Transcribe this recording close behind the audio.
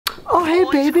Oh, hey,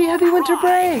 baby, happy winter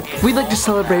break. We'd like to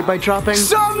celebrate by dropping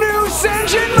some new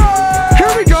Sinjin merch.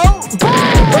 Here we go.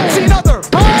 Boom. Let's see another.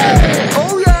 Boom.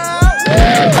 Oh, yeah.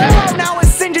 Hello, now at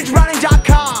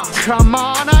sinjinrunning.com. Come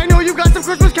on, I know you got some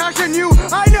Christmas cash in you.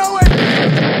 I know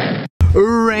it.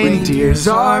 Reindeers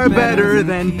are better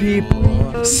than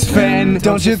people. Sven,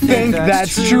 don't you think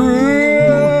that's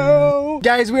true?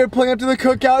 Guys, we are pulling up to the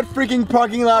cookout freaking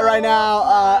parking lot right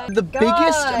now. The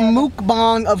biggest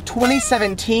mukbang of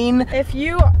 2017. If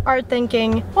you are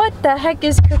thinking, what the heck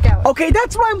is cookout? Okay,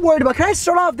 that's what I'm worried about. Can I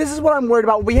start off? This is what I'm worried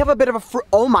about. We have a bit of a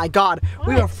oh my god,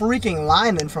 we have a freaking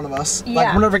line in front of us. Yeah,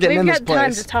 like we're never getting in this place. We've got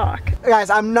time to talk. Guys,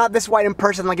 I'm not this white in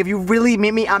person. Like if you really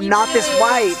meet me, I'm not this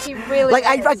white. He really like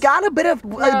I got a bit of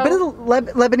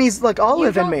Lebanese like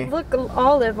olive in me. Look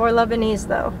olive or Lebanese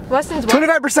though. Weston's white.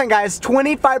 25% guys,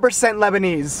 25% Lebanese.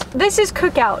 This is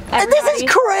cookout. And this is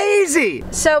crazy.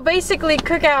 So basically,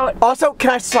 cookout. Also,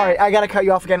 sorry, I gotta cut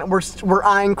you off again. We're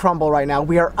eyeing crumble right now.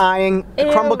 We are eyeing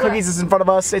crumble cookies is in front of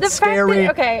us. It's scary.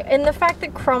 Okay, and the fact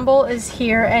that crumble is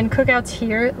here and cookout's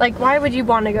here, like, why would you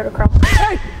want to go to crumble?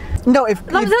 No,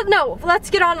 no, let's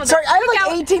get on with it. Sorry, I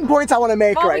have like 18 points I want to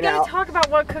make right now. We gotta talk about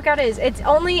what cookout is. It's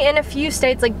only in a few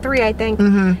states, like 3, I think.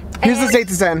 Here's the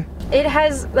states it's in. It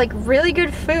has like really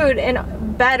good food and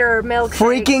better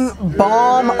milkshakes. Freaking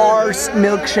bomb arse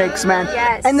milkshakes, man.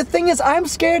 Yes. And the thing is, I'm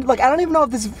scared. Like, I don't even know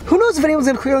if this. Who knows if anyone's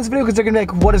gonna click on this video because they're gonna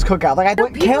be like, "What is cookout?" Like,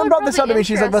 Cam brought this up to me.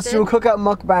 She's like, "Let's do a cookout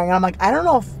mukbang," and I'm like, I don't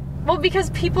know if. Well, because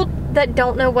people that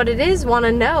don't know what it is want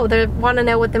to know. They want to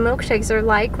know what the milkshakes are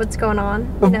like, what's going on,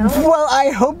 you know? Well,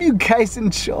 I hope you guys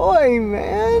enjoy,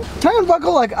 man. Can I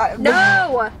unbuckle? Like,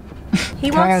 no!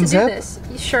 He wants to do this.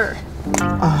 Sure.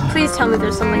 Please tell me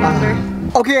there's something under.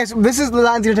 Okay, guys, this is the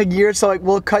line's gonna take years, so like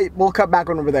we'll cut back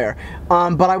on over there.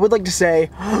 But I would like to say,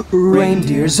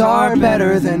 reindeers are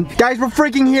better than. Guys, we're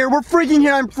freaking here. We're freaking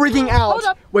here. I'm freaking out. Hold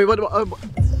up. Wait, what?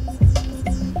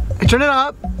 Turn it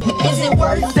up. Is it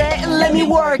worth it? Let me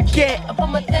work it. I put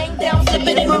my thing down, flip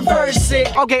it and reverse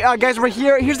it. Okay, guys, we're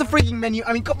here. Here's the freaking menu.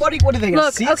 I mean, what are they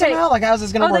gonna see it somehow? Like, how's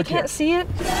this gonna work? Oh, they can't see it?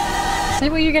 See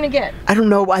what you're gonna get. I don't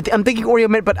know. I'm thinking Oreo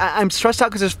mint, but I'm stressed out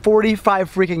because there's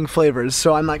 45 freaking flavors.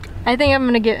 So I'm like, I think I'm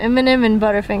gonna get M&M and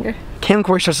Butterfinger. Cam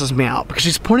Corey stresses me out because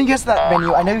she's pointing us to that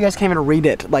menu. I know you guys can't even read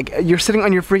it. Like, you're sitting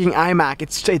on your freaking iMac.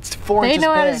 It's 4 inches big. They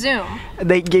know how to zoom.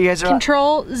 You guys are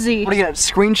Control Z. What are you gonna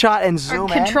screenshot and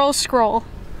zoom in? Control scroll,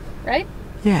 right?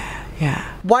 Yeah.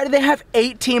 Why do they have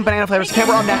 18 banana flavors? Cam,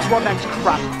 we're up next.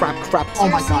 Crap. Oh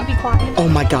my god. Be quiet. Oh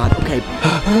my god. Okay.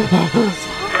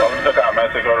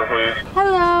 Message order, please.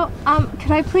 Hello.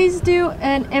 Could I please do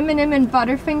an M&M and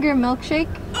Butterfinger milkshake?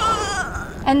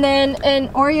 And then an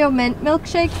Oreo mint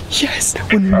milkshake? Yes.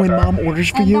 When mom orders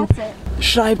for you. That's it.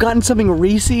 Should I have gotten something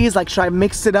Reese's? Like, should I have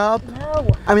mixed it up? No.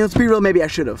 I mean, let's be real. Maybe I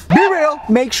should have. Be real.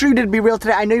 Make sure you did Be Real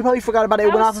today. I know you probably forgot about it. It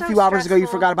went off a few hours ago. You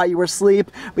forgot about it. You were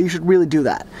asleep, but you should really do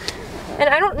that. And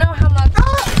I don't know how much.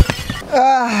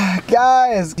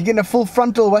 Guys, you're getting a full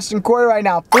frontal Western Corey right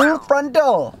now. Full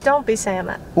frontal. Don't be saying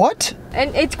that. What?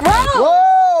 And it's gross.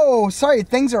 Whoa! Sorry,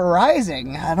 things are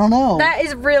rising. I don't know. That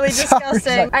is really disgusting.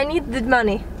 Sorry. I need the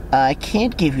money. I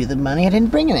can't give you the money. I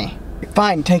didn't bring any.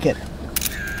 Fine, take it.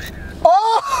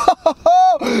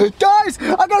 Oh, guys,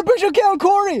 I got a picture of Cam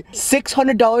Corey.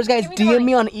 $600, guys. DM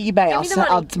me on eBay.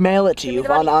 I'll mail it to you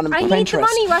on Pinterest. I need the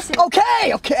money, Wesley.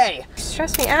 Okay.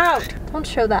 Stress me out. Don't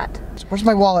show that. Where's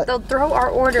my wallet? They'll throw our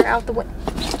order out the window.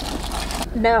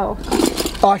 No.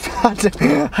 Oh, I got to.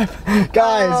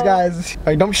 Guys. All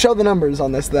right, don't show the numbers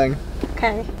on this thing.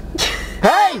 Okay.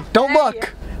 Hey, don't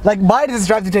look. Like, why does this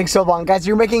drive to take so long? Guys,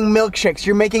 you're making milkshakes,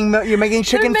 you're making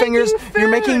chicken fingers, you're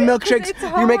making milkshakes,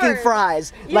 you're making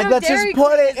fries. Like, let's just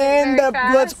put it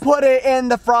in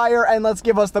the fryer and let's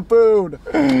give us the food.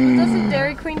 Doesn't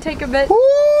Dairy Queen take a bit? Woo!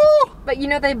 But you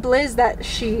know they blizz that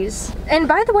cheese. And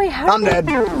by the way, how do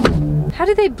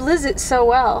they blizz it so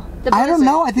well? I don't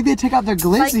know. I think they take out their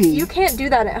glizzy. Like, you can't do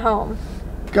that at home.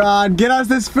 God, get us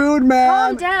this food, man.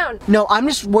 Calm down. No, I'm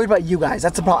just worried about you guys.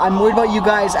 That's the problem. I'm worried about you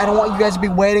guys. I don't want you guys to be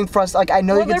waiting for us. Like, I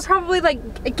know they're probably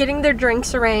like getting their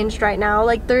drinks arranged right now.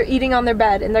 Like, they're eating on their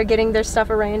bed and they're getting their stuff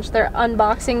arranged. They're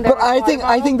unboxing their. But I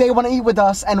think they want to eat with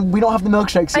us, and we don't have the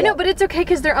milkshakes yet. I know, but it's okay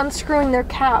because they're unscrewing their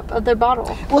cap of their bottle.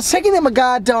 Well, it's taking them a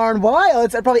goddamn while.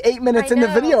 It's probably 8 minutes in the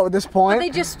video at this point. But they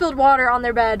just spilled water on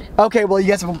their bed. Okay, well, you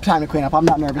guys have time to clean up. I'm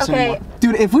not nervous anymore.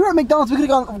 Dude, if we were at McDonald's, we could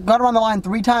have gone around the line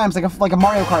 3 times like a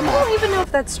Mario Kart match. I don't even know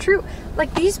if that's true.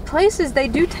 Like these places, they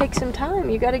do take some time.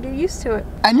 You gotta get used to it.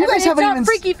 And you guys haven't even. It's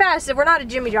not freaky fast if we're not at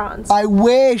Jimmy John's. I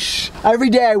wish. Every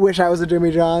day I wish I was at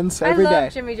Jimmy John's. Every day. I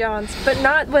love Jimmy John's, but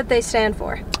not what they stand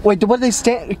for. Wait, what do they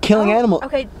stand? Killing animals.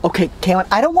 Okay. Okay, Kaylin,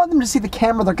 I don't want them to see the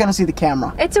camera. They're gonna see the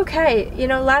camera. It's okay. You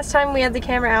know, last time we had the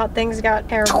camera out, things got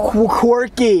terrible.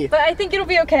 Quirky. But I think it'll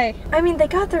be okay. I mean, they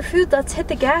got their food. Let's hit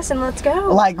the gas and let's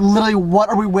go. Like, literally, what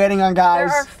are we waiting on, guys?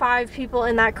 There are 5 people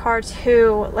in that car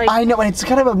too. Like, I know, and it's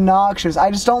kind of obnoxious.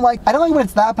 I don't like when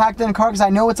it's that packed in a car because I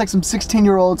know it's like some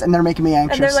 16-year-olds and they're making me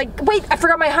anxious. and they're like, wait, I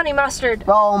forgot my honey mustard.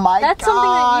 Oh my God. That's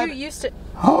something that you used to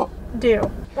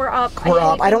do. We're up. We're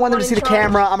up. I don't want them to see the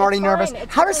camera. I'm already nervous.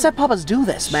 How does Step Papas do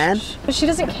this, man? But she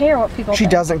doesn't care what people think. She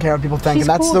doesn't care what people think, She's and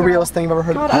that's cool, the girl. realest thing I've ever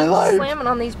heard God, in my I'm life. slamming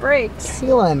on these brakes.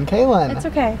 Kaylin. It's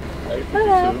okay.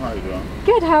 Hello. How you doing?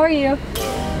 Good, how are you?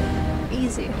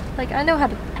 Easy. Like, I know how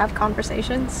to have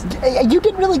conversations. You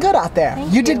did really good out there.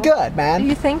 Thank You did good, Do man.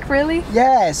 you think, really?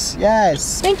 Yes.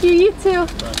 Thank you, you too.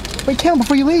 Wait, Kaylin,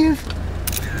 before you leave.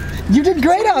 You did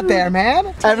great out there,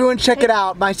 man. Everyone check it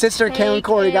out. My sister, Kaylin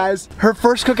Corey, guys. Her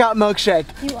first cookout milkshake.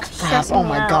 You are stressing Oh me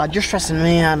my out. God, you're stressing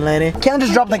me out, lady. Kaylin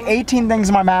just dropped like 18 things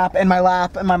in my map, in my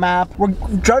map. We're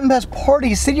driving past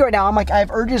Party City right now. I'm like, I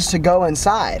have urges to go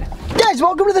inside. Guys,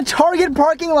 welcome to the Target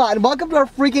parking lot. And welcome to our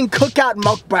freaking cookout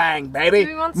mukbang, baby.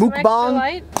 Do we want some extra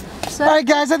light? All right,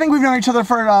 guys, I think we've known each other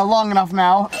for long enough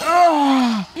now.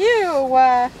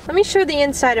 Let me show the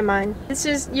inside of mine. This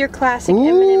is your classic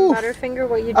M&M Butterfinger,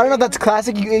 what you do. I don't know if that's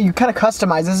classic. You kind of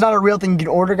customize. This is not a real thing you can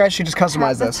order, guys. She just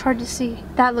customized That's this. hard to see.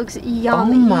 That looks Oh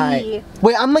yummy. my.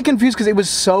 Wait, I'm like confused because it was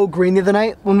so green the other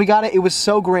night when we got it. It was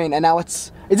so green, and now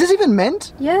it's. Is this even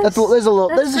mint? Yes. There's a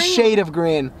That's a shade of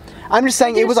green. I'm just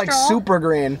saying Is it it was a like straw? super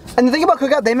green. And the thing about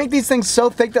cookout, they make these things so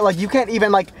thick that like you can't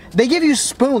even like. They give you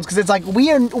spoons because it's like we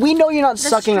know you're not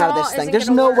sucking out of straw this thing. isn't There's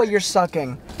gonna no work. way you're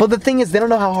sucking. But the thing is, they don't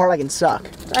know how hard I can suck.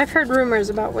 I've heard rumors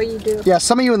about what you do. Yeah,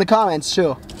 some of you in the comments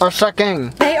too are sucking.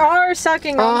 They are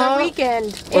sucking on the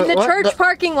weekend in the What? church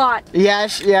parking lot.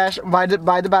 Yes, by the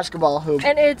basketball hoop.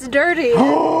 And it's dirty.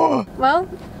 Well,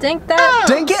 dink that.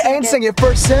 Dink it and sing it.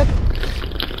 First sip.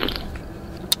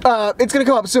 It's gonna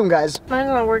come up soon, guys. Mine's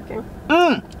not working.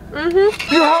 Dude,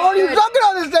 how are you sucking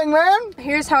on this thing, man?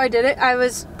 Here's how I did it. I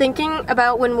was thinking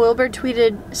about when Wilbur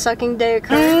tweeted sucking day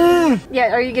occurred.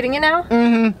 Yeah, are you getting it now?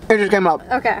 It just came up.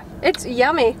 Okay. It's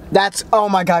yummy. That's, oh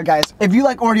my God, guys. If you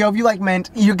like Oreo, if you like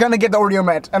mint, you're gonna get the Oreo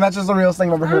mint. And that's just the realest thing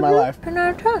I've ever heard in my life. 10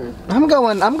 out of 10. I'm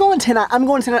going 10, I'm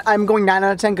going 9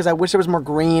 out of 10 because I wish there was more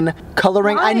green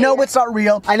coloring. Why? I know it's not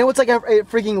real. I know it's like a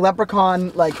freaking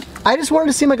leprechaun. Like, I just wanted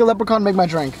to seem like a leprechaun make my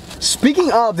drink.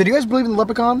 Speaking of, did you guys believe in the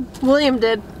leprechaun? William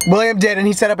did. William did, and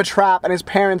he set up a trap, and his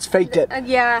parents faked it.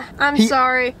 Yeah, I'm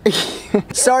sorry.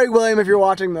 Sorry, William, if you're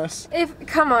watching this.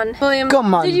 Come on, William.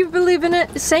 Come on. Did you believe in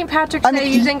it? St. Patrick's Day,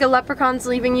 you think a leprechaun's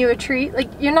leaving you a treat? Like,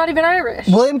 you're not even Irish.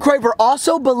 William Craver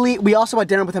we also had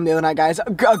dinner with him the other night, guys.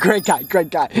 A great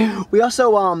guy. We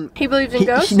also, He believes in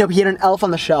ghosts? No, he had an elf on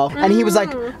the shelf, and he was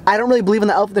like, I don't really believe in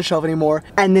the elf on the shelf anymore,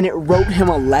 and then it wrote him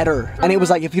a letter, and it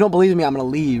was like, if you don't believe in me, I'm gonna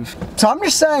leave. So I'm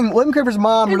just saying, William Craver's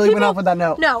mom really went off with that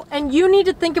note. No, and you need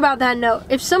to think about that note.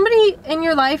 If somebody in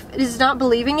your life is not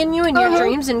believing in you and your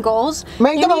dreams and goals,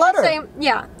 make you them a need to letter. say,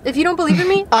 yeah, if you don't believe in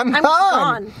me, I'm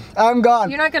gone. I'm gone.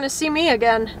 You're not gonna see me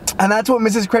again. And that's what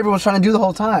Mrs. Craver was trying to do the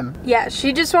whole time. Yeah,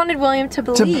 she just wanted William to To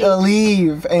believe.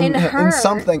 believe in her.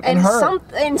 something.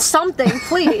 In something,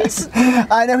 please.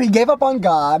 I know he gave up on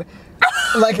God.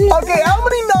 Like, okay, how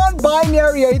many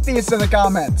non-binary atheists in the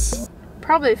comments?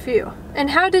 Probably a few. And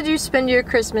how did you spend your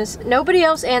Christmas? Nobody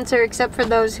else answer except for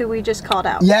those who we just called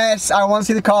out. Yes, I want to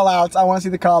see the call-outs.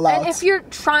 And if you're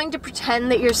trying to pretend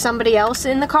that you're somebody else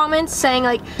in the comments, saying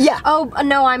like, yeah, oh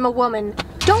no, I'm a woman,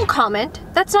 don't comment.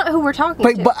 That's not who we're talking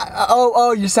to.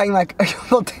 But you're saying like,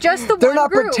 just the they're one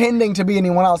not group. pretending to be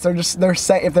anyone else. They're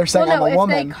saying if they're saying I'm a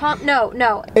woman.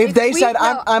 No. If they said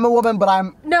I'm a woman, but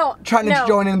I'm trying to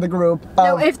join in the group.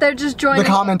 No, if they're just joining the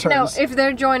commenters. No, if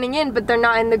they're joining in, but they're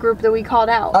not in the group that we called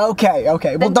out. Okay.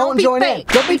 Well, don't join in.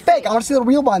 Don't be fake. I want to see the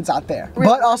real ones out there.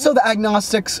 But also the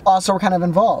agnostics also were kind of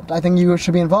involved. I think you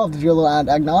should be involved if you're a little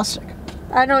agnostic.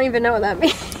 I don't even know what that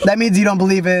means. That means you don't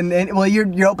believe in well,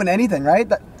 you're open to anything, right?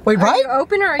 Wait, Are right? you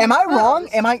open or are you Am I closed? wrong?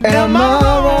 Am I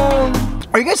wrong?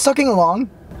 Are you guys sucking along?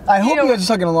 I hope you guys are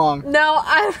sucking along. No,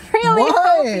 I really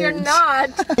hope you're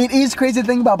not. It is crazy to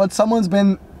think about, but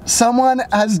someone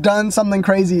has done something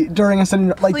crazy during a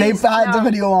sitting, like they've had the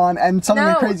video on and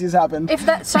something crazy has happened.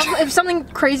 If something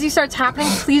crazy starts happening,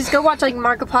 please go watch like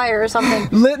Markiplier or something.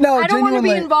 No, I don't want to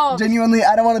be involved. Genuinely,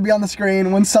 I don't want to be on the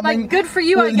screen when something. Like, good for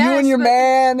you, I guess. You and your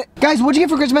man. Guys, what'd you get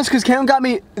for Christmas? Because Karen got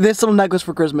me this little necklace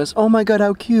for Christmas. Oh my God,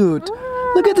 how cute.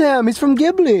 Look at him. He's from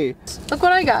Ghibli. Look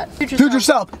what I got. Do it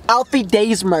yourself. Alfie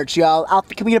Days merch, y'all.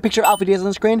 Can we get a picture of Alfie Days on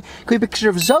the screen? Can we get a picture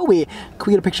of Zoe? Can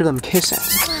we get a picture of them kissing?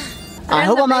 I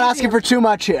hope I'm not asking for too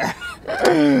much here.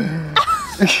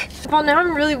 Well, now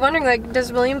I'm really wondering, like,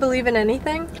 does William believe in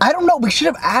anything? I don't know. We should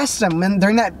have asked him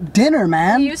during that dinner,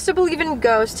 man. He used to believe in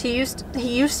ghosts. He used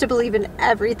to believe in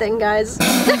everything, guys.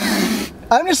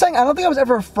 I'm just saying, I don't think I was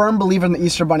ever a firm believer in the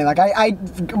Easter Bunny. Like, I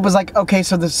was like, okay,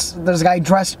 so there's a guy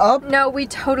dressed up. No, we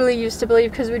totally used to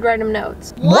believe because we'd write him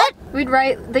notes. What? We'd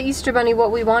write the Easter Bunny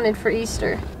what we wanted for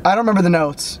Easter. I don't remember the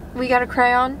notes. We got a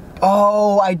crayon.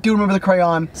 Oh, I do remember the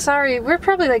crayon. Sorry, we're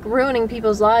probably like ruining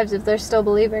people's lives if they're still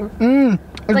believing.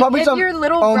 It's Like if your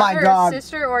little brother or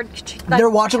sister or like, they're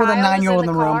watching with a 9-year-old in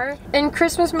the car. room. In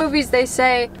Christmas movies, they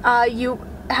say you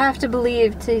have to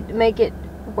believe to make it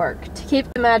work, to keep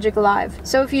the magic alive.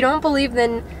 So if you don't believe,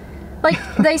 then like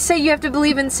they say you have to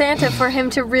believe in Santa for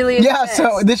him to really exist. Yeah,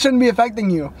 so this shouldn't be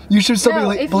affecting you. You should still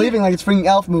be believing like it's freaking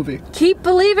elf movie. Keep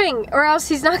believing, or else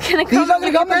he's not gonna come. He's not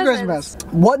gonna come this Christmas.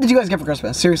 What did you guys get for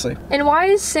Christmas? Seriously. And why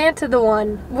is Santa the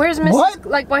one? Where's Mrs. What?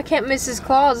 Like, why can't Mrs.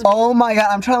 Claus? Oh my God,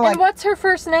 I'm trying to like. And what's her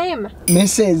first name?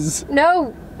 Mrs.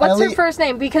 No. What's her Ellie. first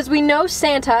name? Because we know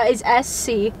Santa is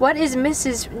SC. What is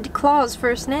Mrs. Claus'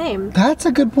 first name? That's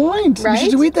a good point. Right?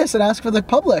 You should tweet this and ask for the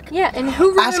public. Yeah, and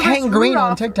who remembers Ask Hank Green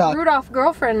on TikTok. Rudolph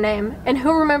girlfriend name? And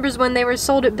who remembers when they were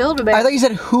sold at Build-A-Bear? I thought you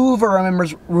said Hoover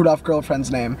remembers Rudolph girlfriend's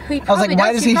name. He I was probably like,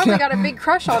 why does he probably know? got a big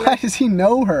crush on Why her. does he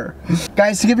know her?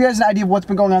 Guys, to give you guys an idea of what's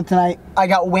been going on tonight, I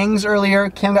got wings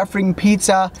earlier. Cam got freaking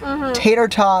pizza, tater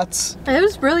tots. It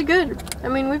was really good. I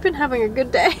mean, we've been having a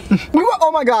good day.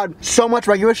 Oh my God, so much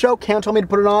regular show. Cam told me to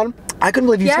put it on. I couldn't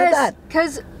believe you said that.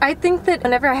 because I think that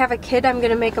whenever I have a kid, I'm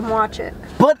gonna make them watch it.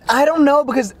 But I don't know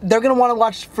because they're gonna want to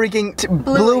watch freaking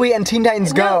Bluey and Teen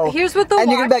Titans No, Go. here's what they'll And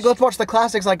you're gonna be watch. like, let's watch the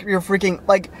classics like you're freaking,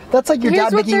 like, that's like your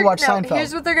dad making you watch Seinfeld.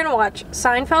 Here's what they're gonna watch.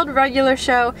 Seinfeld, regular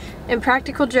show,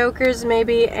 Impractical Jokers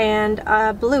maybe, and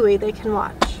Bluey they can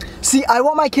watch. See, I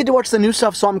want my kid to watch the new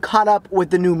stuff so I'm caught up with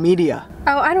the new media.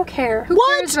 Oh, I don't care. Who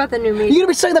cares about the new media? You're gonna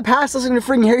be stuck in the past listening to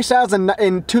freaking Harry Styles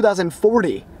in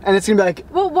 2040. And it's gonna be like,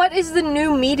 Well, what is the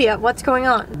new media? What's going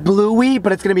on? Bluey,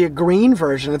 but it's gonna be a green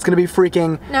version. It's gonna be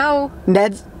freaking No.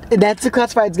 Ned's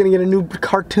Declassified's gonna get a new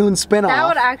cartoon spin-off. That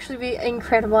would actually be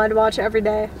incredible. I'd watch it every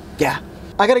day. Yeah.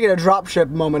 I gotta get a dropship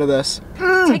moment of this.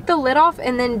 Take the lid off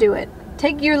and then do it.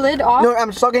 Take your lid off. No,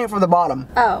 I'm sucking it from the bottom.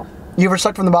 Oh. You ever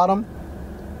sucked from the bottom?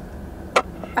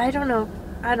 I don't know.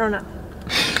 I don't know.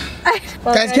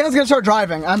 Guys, Cam's gonna start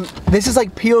driving. This is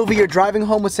like POV, you're driving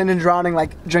home with Sinjin drowning,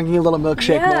 like drinking a little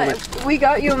milkshake moment. We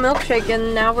got you a milkshake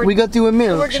and now We got you a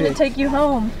milkshake. we're gonna take you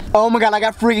home. Oh my God, I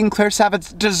got freaking Claire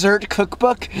Savitt's dessert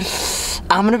cookbook.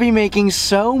 I'm gonna be making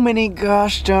so many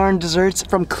gosh darn desserts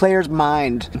from Claire's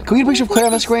mind. Can we get a picture of Claire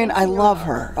on the screen? I love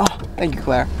her. Oh, thank you,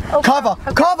 Claire. Oh, Kava!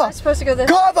 okay, Kava! I'm supposed to go this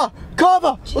Kava!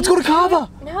 Kava! Let's go to Kava!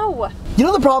 No. You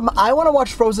know the problem? I want to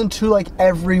watch Frozen 2 like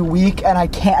every week and I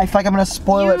can't. I feel like I'm gonna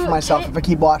spoil it for myself if I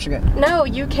keep watching it. No,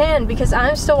 you can because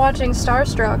I'm still watching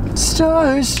Starstruck.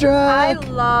 Starstruck! I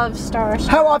love Starstruck.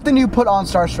 How often do you put on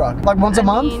Starstruck? Like once a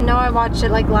month? No, I watched it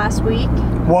like last week.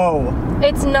 Whoa.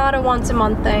 It's not a once a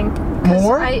month thing.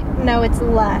 More? No, it's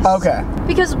less. Okay.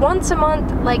 Because once a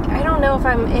month, like, I don't know if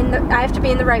I have to be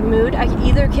in the right mood. I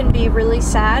either can be really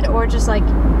sad or just like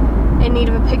in need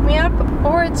of a pick-me-up,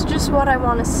 or it's just what I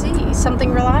want to see,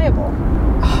 something reliable.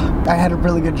 I had a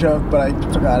really good joke, but I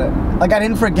forgot it. Like, I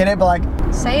didn't forget it, but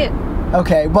like... Say it.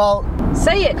 Okay, well...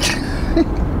 Say it.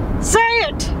 Say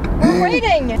it. We're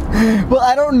waiting. Well,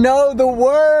 I don't know the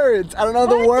words. I don't know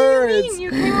the words. What do you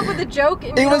mean? You came up with a joke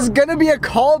and It was gonna be a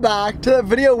callback to the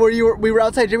video where we were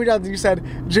outside Jimmy John's and you said,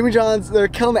 Jimmy John's, they're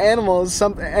killing the animals,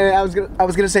 something, and I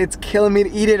was gonna say it's killing me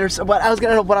to eat it or something. I don't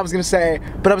know what I was gonna say,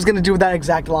 but I was gonna do that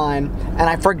exact line, and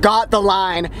I forgot the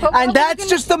line, and that's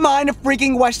just the mind of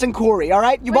freaking Weston Corey, all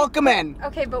right? You're welcome in.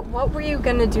 Okay, but what were you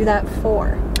gonna do that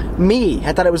for? Me,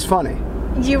 I thought it was funny.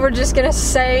 You were just gonna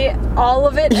say all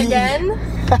of it again?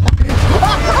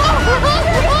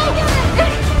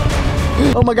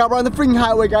 Oh my God, we're on the freaking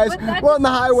highway, guys. We're on the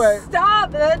highway.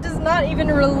 Stop! That does not even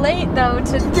relate, though,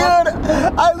 to... Dude,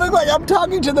 I look like I'm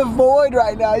talking to the void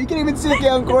right now. You can even see the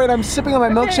young Corey and I'm sipping on my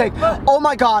milkshake. Oh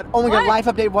my God, life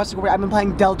update of Weston Corey. I've been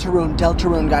playing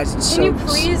Deltarune, guys. It's Can you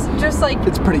please just, like...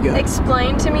 It's pretty good.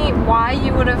 Explain to me why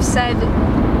you would have said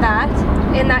that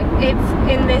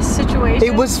in this situation?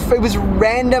 It was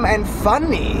random and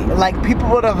funny. Like, people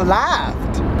would have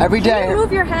laughed every day. Can you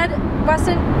move your head,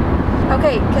 Weston?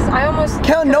 Okay, because I almost...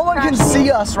 No one can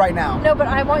see us right now. No, but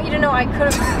I want you to know I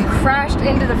could have crashed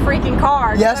into the freaking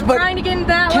car. Yes, I'm but... trying to get into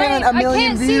that lane. A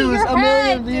million I can't views, see your a million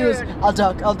head, views. dude.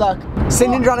 I'll duck.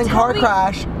 Sinjin drowned in car tell me-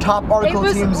 crash, top article It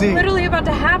was TMZ. literally about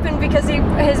to happen because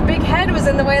his big head was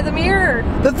in the way of the mirror.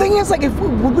 The thing is, like,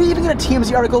 would we even get a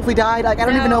TMZ article if we died? Like, I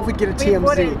don't even know if we'd get a we TMZ.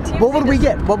 wouldn't. What would we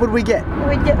get? What would we get?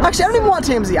 We'd get Actually, I don't even want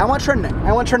TMZ. I want trending.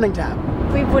 I want trending tab.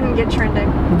 We wouldn't get trending.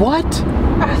 What?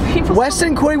 People Weston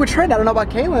and Corey would trend. I don't know about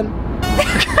Kaylin.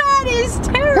 That is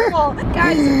terrible.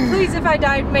 Guys, please, if I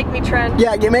die, make me trend.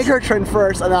 Yeah, you make her trend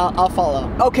first, and I'll follow.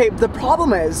 Okay, the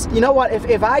problem is, you know what?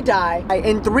 If I die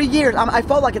in 3 years, I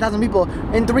felt like 1,000 people.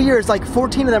 In 3 years, like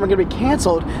 14 of them are gonna be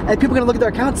canceled, and people are gonna look at their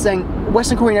accounts saying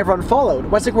Weston Corey never unfollowed.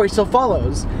 Weston Corey still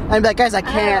follows, and I'd be like, guys, I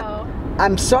can't. Oh.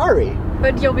 I'm sorry.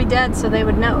 But you'll be dead, so they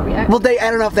would know. Yeah. Well, I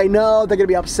don't know if they know. They're gonna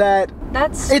be upset.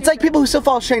 That's. It's like people who still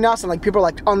follow Shane Dawson. Like people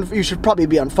are like, you should probably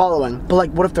be unfollowing. But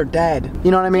like, what if they're dead?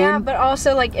 You know what I mean? Yeah, but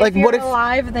also like, if Like, you're what if-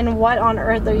 alive, then what on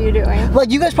earth are you doing?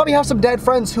 Like you guys probably have some dead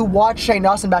friends who watched Shane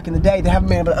Dawson back in the day. They haven't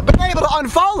been able to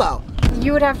unfollow.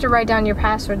 You would have to write down your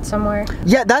password somewhere.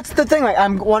 Yeah, that's the thing. Like,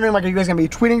 I'm wondering, like, are you guys gonna be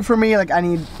tweeting for me? Like, I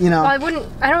need, you know. Well,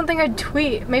 I don't think I'd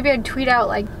tweet. Maybe I'd tweet out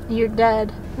like, you're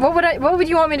dead. What would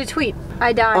you want me to tweet?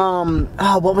 I died.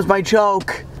 Oh, what was my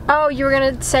joke? Oh, you were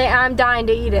gonna say I'm dying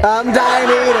to eat it. I'm dying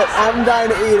to eat it. I'm dying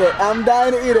to eat it. I'm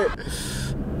dying to eat it.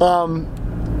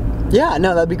 Yeah,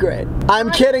 no, that'd be great. I'm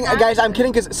kidding, guys. I'm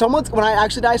kidding because when I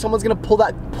actually die, someone's gonna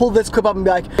pull this clip up and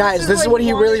be like, guys, this is what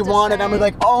he really wanted. I'm gonna be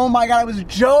like, oh my god, I was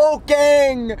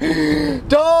joking.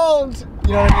 Don't.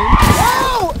 You know what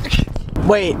I mean?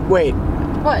 Wait.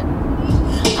 What?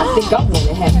 I think I'm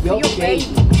gonna have your baby.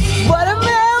 What a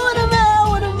man.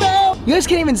 You guys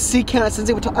can't even see Canada since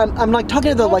I'm like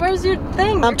talking to the like. Where's your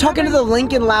thing? I'm talking to the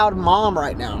Lincoln Loud mom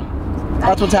right now.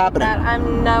 That's what's happening.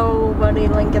 I'm nobody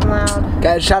Lincoln Loud.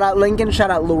 Guys, shout out Lincoln, shout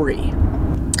out Lori.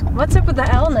 What's up with the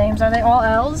L names? Are they all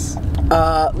L's?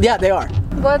 Yeah, they are.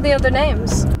 What are the other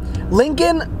names?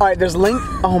 Lincoln. All right, there's Link.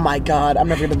 Oh my God, I'm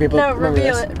never gonna be able to No, remember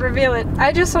reveal this. it. Reveal it.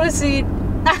 I just want to see.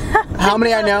 How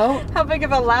many I know? How big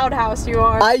of a loud house you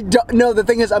are. I don't. No, the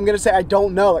thing is, I'm gonna say I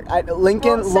don't know. Like,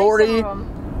 Lincoln, Well, say Lori, some of 'em.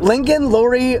 Lincoln,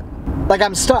 Lori. Like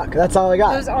I'm stuck. That's all I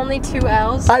got. There's only 2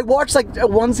 L's. I watched like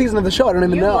one season of the show. I don't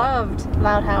even You know. loved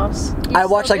Loud House. You I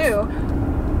watched still like.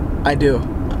 do. I do.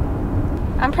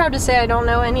 I'm proud to say I don't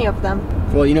know any of them.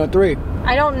 Well, you know 3.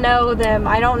 I don't know them.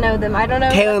 I don't know them. I don't know.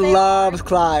 what Kaylin they loves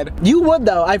Clyde. You would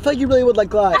though. I feel like you really would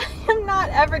like Clyde. I'm not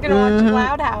ever gonna watch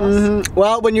Loud House.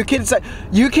 Well, when your kids say,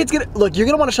 you're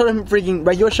gonna want to show him freaking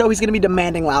regular show. He's gonna be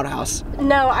demanding Loud House,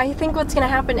 No, I think what's gonna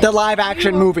happen is the live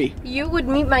action movie, You would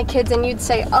meet my kids and you'd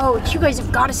say, "Oh, you guys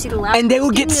have got to see the Loud." and they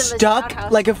would Get get into this Loud stuck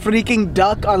House." like a freaking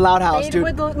duck on Loud House, dude.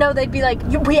 They'd be like,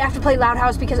 "We have to play Loud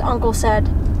House because Uncle said."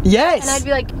 Yes. And I'd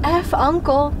be like, "F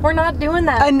Uncle, we're not doing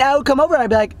that." And now come over, and I'd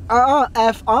be like,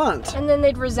 F aunt. And then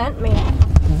they'd resent me.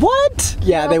 What?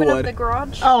 Yeah, they Open up would. the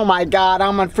garage. Oh my God,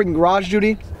 I'm on freaking garage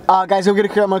duty. Guys, go get a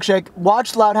milkshake.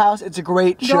 Watch Loud House. It's a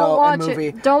great show watch and movie.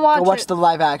 it. Don't watch Go watch it. the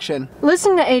live action.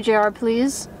 Listen to AJR,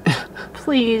 please.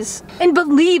 Please. And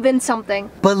believe in something.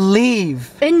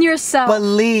 Believe. In yourself.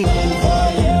 Believe.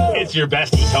 It's your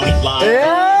bestie, Tony Fly.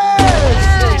 Yeah.